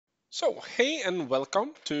So, hey and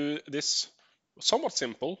welcome to this somewhat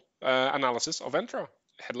simple analysis of Entra.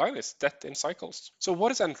 Headline is Debt in Cycles. So,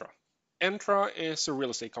 what is Entra? Entra is a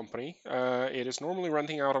real estate company. It is normally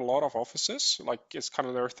renting out a lot of offices, like it's kind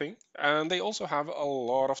of their thing. And they also have a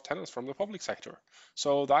lot of tenants from the public sector.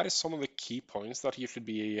 So that is some of the key points that you should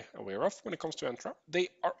be aware of when it comes to Entra. They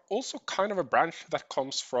are also kind of a branch that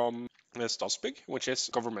comes from Statsbygg, which is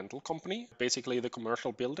a governmental company. Basically, the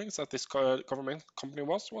commercial buildings that this government company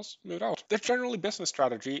was moved out. Their generally business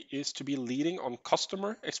strategy is to be leading on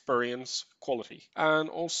customer experience quality. And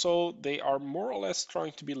also, they are more or less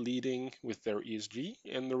trying to be leading with their ESG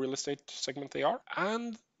in the real estate segment they are.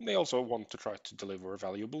 And they also want to try to deliver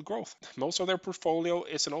valuable growth. Most of their portfolio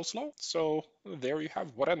is in Oslo, so there you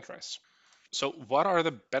have what Entra is. So what are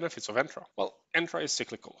the benefits of Entra? Well, Entra is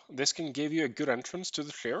cyclical. This can give you a good entrance to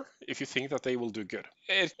the share if you think that they will do good.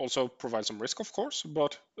 It also provides some risk, of course,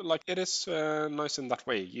 but like it is nice in that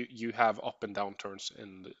way. You have up and down turns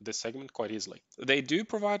in this segment quite easily. They do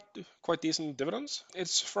provide quite decent dividends.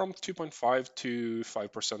 It's from 2.5 to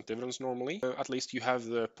 5% dividends normally. At least you have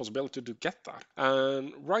the possibility to get that.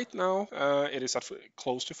 And right now it is at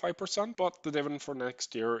close to 5%, but the dividend for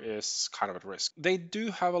next year is kind of at risk. They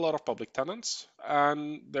do have a lot of public tenants,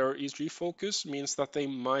 and their ESG focus means that they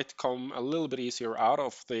might come a little bit easier out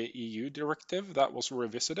of the EU directive that was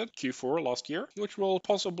revisited Q4 last year, which will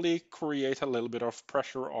possibly create a little bit of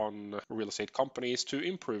pressure on real estate companies to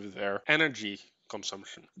improve their energy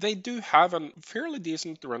consumption. They do have a fairly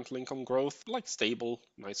decent rental income growth, like stable,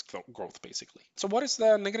 nice growth basically. So what is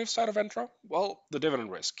the negative side of Entra? Well, the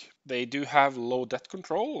dividend risk. They do have low debt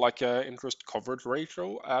control, like an interest coverage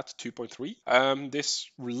ratio at 2.3.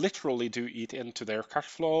 This literally do eat into their cash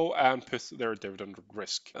flow and put their dividend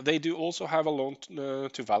risk. They do also have a loan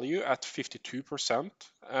to value at 52%,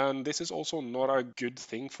 and this is also not a good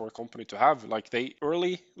thing for a company to have. Like they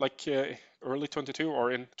early 22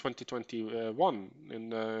 or in 2021 in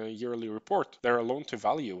the yearly report, their loan to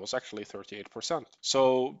value was actually 38%.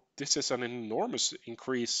 So this is an enormous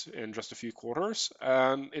increase in just a few quarters,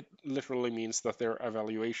 and it literally means that their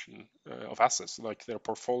evaluation of assets, like their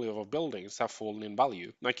portfolio of buildings, have fallen in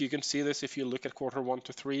value. Like you can see this if you look at quarter 1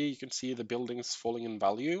 to 3, you can see the buildings falling in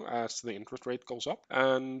value as the interest rate goes up.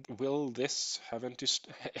 And will this have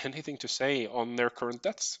anything to say on their current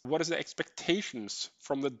debts? What is the expectations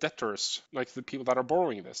from the debtors, like the people that are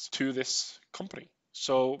borrowing this, to this company?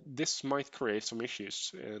 So this might create some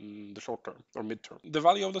issues in the short term or midterm. The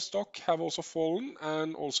value of the stock have also fallen,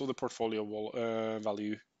 and also the portfolio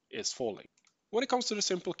value is falling. When it comes to the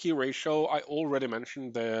simple key ratio, I already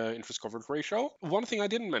mentioned the interest coverage ratio. One thing I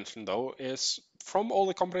didn't mention though is from all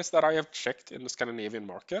the companies that I have checked in the Scandinavian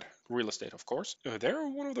market, real estate of course, they're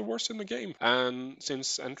one of the worst in the game. And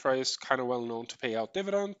since Entra is kind of well known to pay out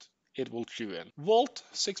dividend, it will chew in. Wault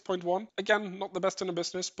 6.1, again, not the best in the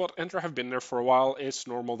business, but Entra have been there for a while. It's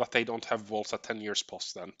normal that they don't have vaults at 10 years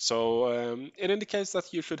post then. So it indicates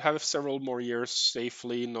that you should have several more years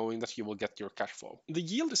safely knowing that you will get your cash flow. The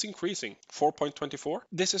yield is increasing, 4.24.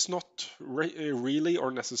 This is not really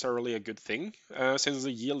or necessarily a good thing, since the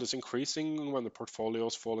yield is increasing when the portfolio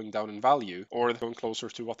is falling down in value or going closer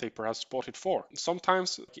to what they perhaps bought it for.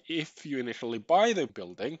 Sometimes if you initially buy the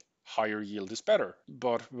building, higher yield is better.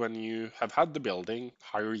 But when you have had the building,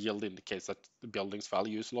 higher yield indicates that the building's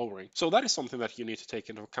value is lowering. So that is something that you need to take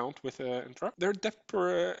into account with Entra. Their debt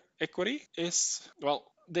per equity is, well,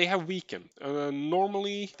 they have weakened.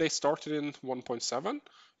 Normally, they started in 1.7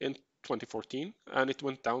 in 2014 and it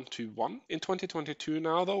went down to 1. In 2022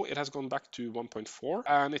 now, though, it has gone back to 1.4,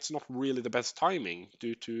 and it's not really the best timing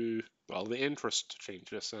due to, well, the interest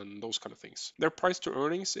changes and those kind of things. Their price to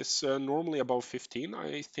earnings is normally above 15.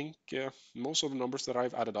 I think most of the numbers that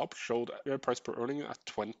I've added up showed their price per earning at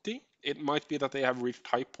 20. It might be that they have reached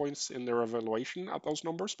high points in their evaluation at those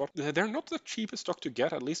numbers, but they're not the cheapest stock to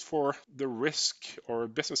get, at least for the risk or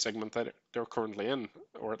business segment that they're currently in,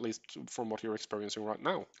 or at least from what you're experiencing right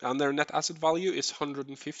now. And their net asset value is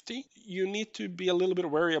 150. You need to be a little bit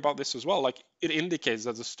wary about this as well. Like it indicates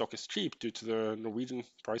that the stock is cheap due to the Norwegian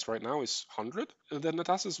price right now is 100. The net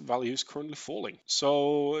asset value is currently falling.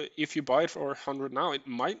 So if you buy it for 100 now, it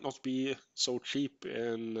might not be so cheap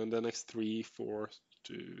in the next 3, 4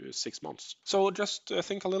 to 6 months. So just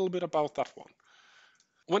think a little bit about that one.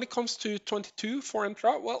 When it comes to 22 for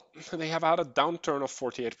Entra, well, they have had a downturn of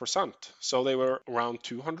 48%. So they were around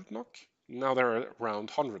 200 NOK. Now they're around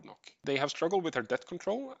 100 NOK. They have struggled with their debt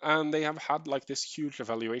control, and they have had like this huge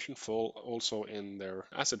valuation fall also in their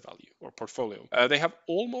asset value or portfolio. They have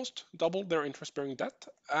almost doubled their interest-bearing debt,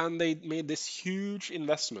 and they made this huge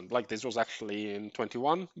investment. Like this was actually in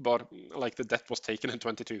 21, but like the debt was taken in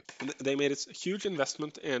 22. They made this huge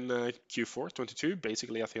investment in Q4 22,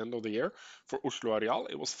 basically at the end of the year. For Oslo Areal,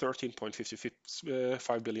 it was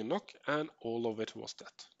 13.55 billion NOK, and all of it was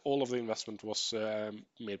debt. All of the investment was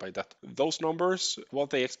made by debt. Those numbers, what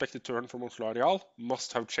they expected to earn from Oslo Areal,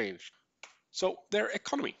 must have changed. So their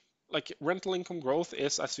economy, like rental income growth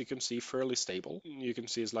is, as you can see, fairly stable. You can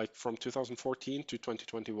see it's like from 2014 to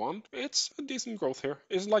 2021, it's a decent growth here.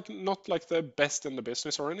 It's like not like the best in the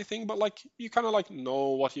business or anything, but like you kind of like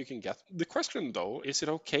know what you can get. The question though, is it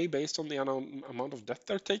okay based on the amount of debt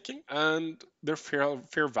they're taking? And their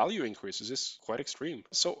fair value increases is quite extreme.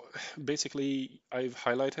 So basically I've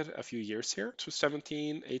highlighted a few years here to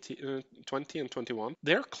 17, 18, 20 and 21.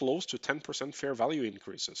 They're close to 10% fair value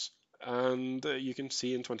increases. And you can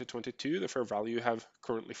see in 2022 the fair value have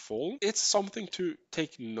currently fallen. It's something to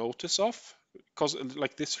take notice of, because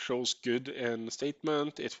like this shows good in the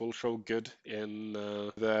statement, it will show good in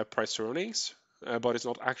the price earnings, but it's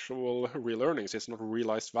not actual real earnings, it's not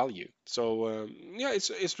realized value. So yeah,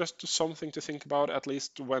 it's just something to think about, at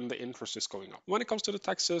least when the interest is going up. When it comes to the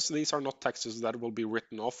taxes, these are not taxes that will be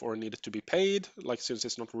written off or needed to be paid. Like since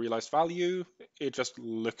it's not realized value, it just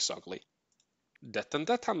looks ugly. Debt and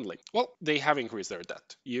debt handling. Well, they have increased their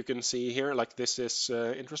debt. You can see here, like this is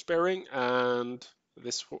interest bearing, and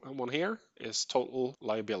this one here is total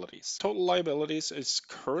liabilities. Total liabilities is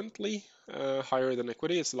currently higher than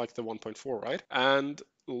equity. It's like the 1.4, right? And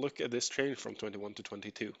look at this change from 21 to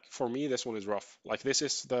 22. For me, this one is rough. Like this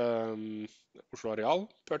is the Oslo Areal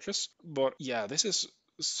purchase, but yeah, this is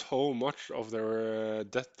so much of their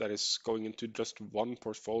debt that is going into just one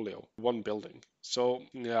portfolio, one building. So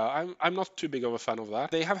yeah, I'm not too big of a fan of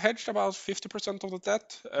that. They have hedged about 50% of the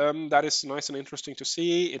debt. That is nice and interesting to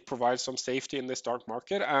see. It provides some safety in this dark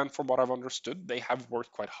market, and from what I've understood, they have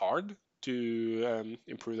worked quite hard to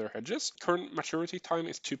improve their hedges. Current maturity time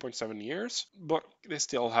is 2.7 years, but they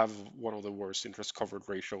still have one of the worst interest covered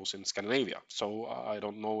ratios in Scandinavia. So I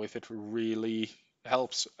don't know if it really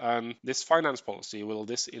helps. And this finance policy, will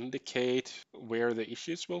this indicate where the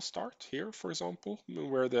issues will start here, for example,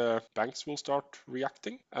 where the banks will start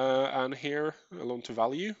reacting? And here, loan to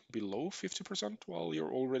value below 50% while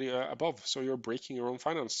you're already above. So you're breaking your own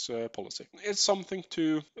finance policy. It's something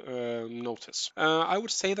to notice. I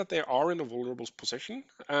would say that they are in a vulnerable position,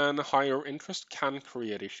 and higher interest can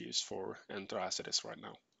create issues for Entra as it is right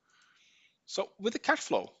now. So with the cash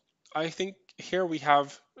flow, I think here we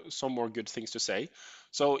have some more good things to say.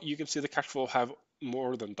 So you can see the cash flow have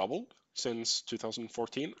more than doubled since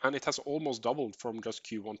 2014, and it has almost doubled from just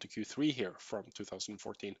Q1 to Q3 here from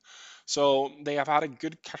 2014. So they have had a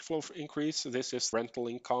good cash flow increase. This is rental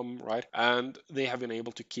income, right? And they have been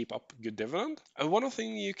able to keep up good dividend. And one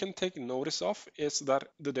thing you can take notice of is that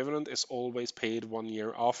the dividend is always paid 1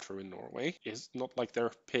 year after in Norway. It's not like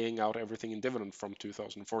they're paying out everything in dividend from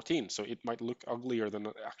 2014, so it might look uglier than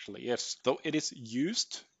it actually is. Though it is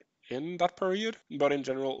used in that period, but in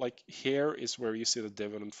general, like here is where you see the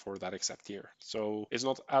dividend for that exact year. So it's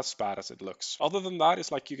not as bad as it looks. Other than that,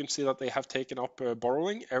 it's like you can see that they have taken up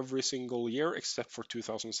borrowing every single year except for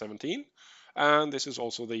 2017. And this is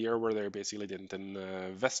also the year where they basically didn't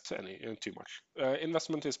invest too much.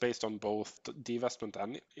 Investment is based on both divestment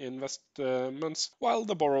and investments, while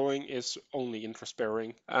the borrowing is only interest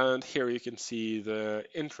bearing. And here you can see the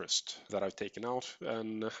interest that I've taken out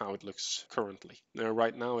and how it looks currently.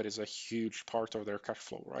 Right now, it is a huge part of their cash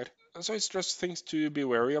flow, right? And so it's just things to be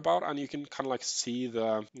wary about, and you can kind of like see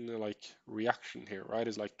the like reaction here, right?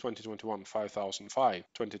 It's like 2021, 5,005,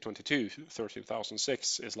 2022,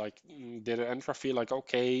 13,006. Is like, did Entra feel like,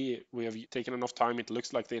 okay, we have taken enough time, it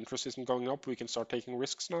looks like the interest isn't going up, we can start taking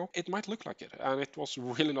risks now? It might look like it, and it was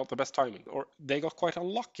really not the best timing, or they got quite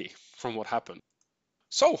unlucky from what happened.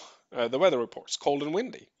 So, the weather reports, cold and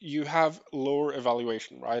windy. You have lower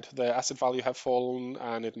evaluation, right? The asset value have fallen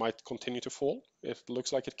and it might continue to fall. It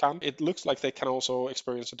looks like it can. It looks like they can also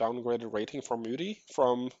experience a downgraded rating from Moody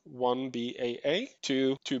from 1 BAA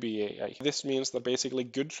to 2 BAA. This means that basically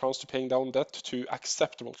good chance to paying down debt to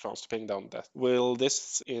acceptable chance to paying down debt. Will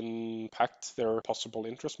this impact their possible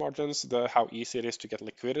interest margins, how easy it is to get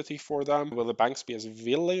liquidity for them? Will the banks be as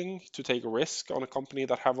willing to take risk on a company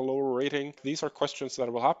that have a lower rating? These are questions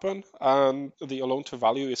that will happen. million, and the loan to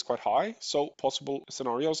value is quite high. So possible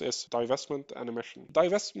scenarios is divestment and emission.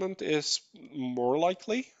 Divestment is more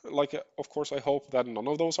likely. Like, of course, I hope that none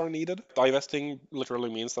of those are needed. Divesting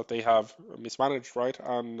literally means that they have mismanaged, right?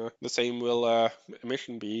 And the same will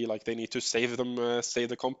emission be. Like, they need to save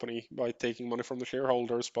the company by taking money from the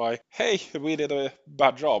shareholders by, hey, we did a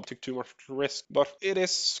bad job, took too much risk. But it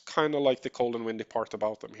is kind of like the cold and windy part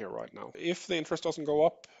about them here right now. If the interest doesn't go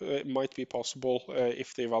up, it might be possible.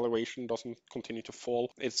 If the evaluation doesn't continue to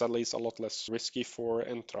fall, it's at least a lot less risky for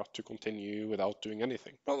Entra to continue without doing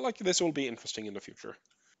anything. But like, this will be interesting in the future.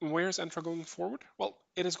 Where's Entra going forward? Well,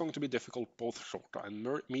 it is going to be difficult both short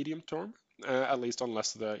and medium term. At least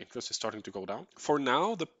unless the interest is starting to go down. For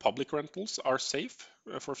now, the public rentals are safe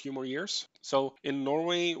for a few more years. So in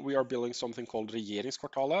Norway, we are building something called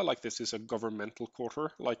Regjeringskvartalet. Like, this is a governmental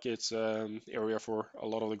quarter, like it's an area for a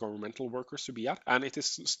lot of the governmental workers to be at. And it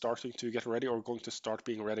is starting to get ready, or going to start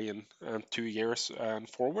being ready in 2 years and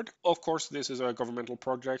forward. Of course, this is a governmental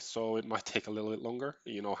project, so it might take a little bit longer.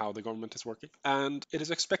 You know how the government is working. And it is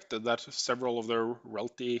expected that several of their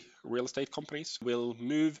wealthy real estate companies will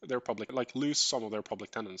move their public, like lose some of their public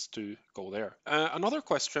tenants to go there. Another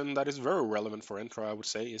question that is very relevant for Entra, I would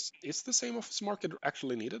say, is the same office market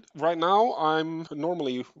actually needed? Right now, I'm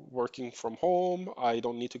normally working from home. I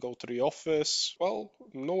don't need to go to the office. Well,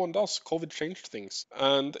 no one does. COVID changed things.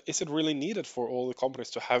 And is it really needed for all the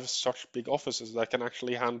companies to have such big offices that can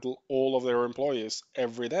actually handle all of their employees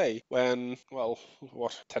every day when, well,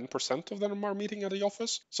 what, 10% of them are meeting at the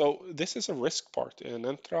office? So this is a risk part in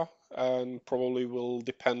Entra, and probably will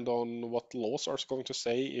depend on what laws are going to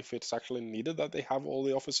say if it's actually needed that they have all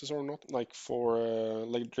the offices or not. Like, for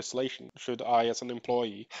legislation, should I as an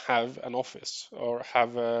employee have an office or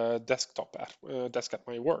have a desk at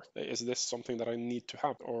my work? Is this something that I need to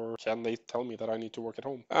have, or can they tell me that I need to work at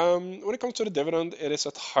home? When it comes to the dividend, it is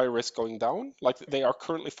at high risk going down. Like, they are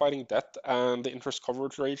currently fighting debt, and the interest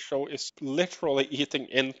coverage ratio is literally eating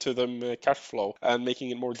into the cash flow and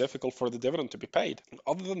making it more difficult for the dividend to be paid.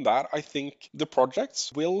 Other than that, I think the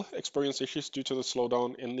projects will experience issues due to the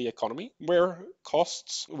slowdown in the economy, where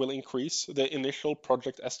costs will increase. The initial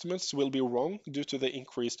project estimates will be wrong due to the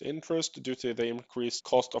increased interest, due to the increased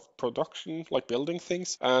cost of production, like building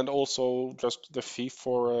things, and also just the fee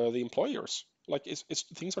for the employers. Like,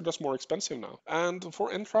 things are just more expensive now. And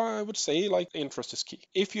for Entra, I would say, like, interest is key.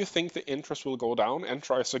 If you think the interest will go down,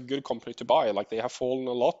 Entra is a good company to buy. Like, they have fallen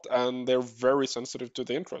a lot and they're very sensitive to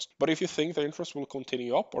the interest. But if you think the interest will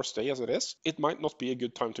continue up or stay as it is, it might not be a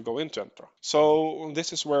good time to go into Entra. So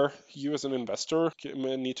this is where you as an investor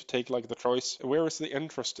need to take like the choice. Where is the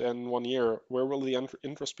interest in 1 year? Where will the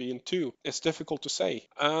interest be in 2? It's difficult to say.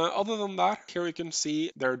 Other than that, here you can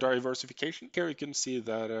see their diversification. Here you can see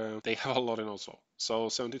that they have a lot in Oslo. So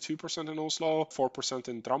 72% in Oslo, 4%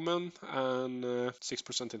 in Drammen, and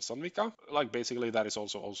 6% in Sandvika. Like, basically that is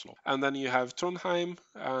also Oslo. And then you have Trondheim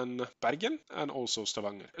and Bergen, and also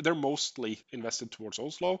Stavanger. They're mostly invested towards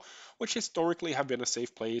Oslo, which historically have been a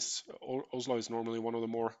safe place. Oslo is normally one of the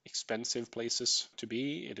more expensive places to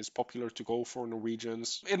be. It is popular to go for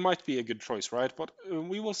Norwegians. It might be a good choice, right? But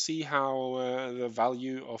we will see how the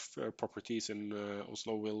value of properties in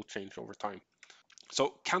Oslo will change over time.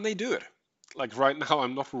 So can they do it? Like, right now,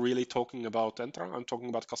 I'm not really talking about Entra. I'm talking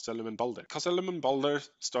about Castellum and Balder. Castellum and Balder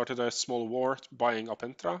started a small war buying up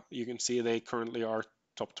Entra. You can see they currently are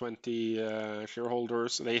top 20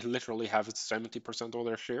 shareholders. They literally have 70% of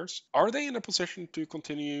their shares. Are they in a position to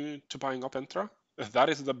continue to buying up Entra? That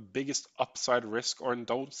is the biggest upside risk or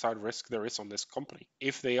downside risk there is on this company.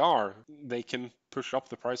 If they are, they can push up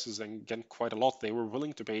the prices and get quite a lot. They were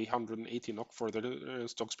willing to pay 180 NOK for the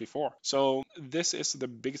stocks before. So this is the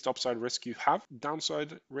biggest upside risk you have.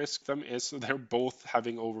 Downside risk them is they're both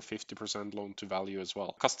having over 50% loan to value as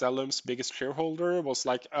well. Castellum's biggest shareholder was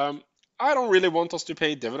like, I don't really want us to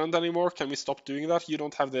pay dividend anymore. Can we stop doing that? You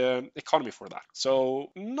don't have the economy for that.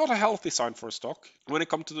 So not a healthy sign for a stock. When it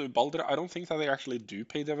comes to the Balder, I don't think that they actually do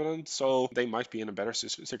pay dividend, so they might be in a better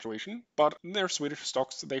situation. But they're Swedish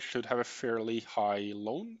stocks. They should have a fairly high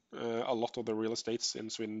loan. A lot of the real estates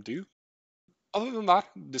in Sweden do. Other than that,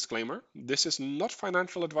 disclaimer, this is not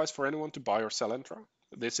financial advice for anyone to buy or sell Entra.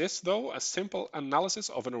 This is, though, a simple analysis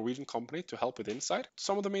of a Norwegian company to help with insight.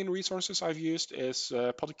 Some of the main resources I've used is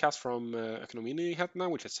a podcast from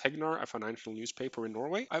Økonominyhetene, which is Hegnar, a financial newspaper in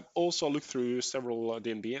Norway. I've also looked through several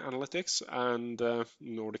DNB analytics and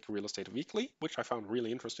Nordic Real Estate Weekly, which I found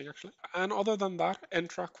really interesting, actually. And other than that,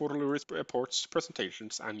 Entra quarterly reports,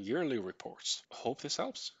 presentations, and yearly reports. Hope this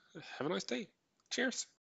helps. Have a nice day. Cheers.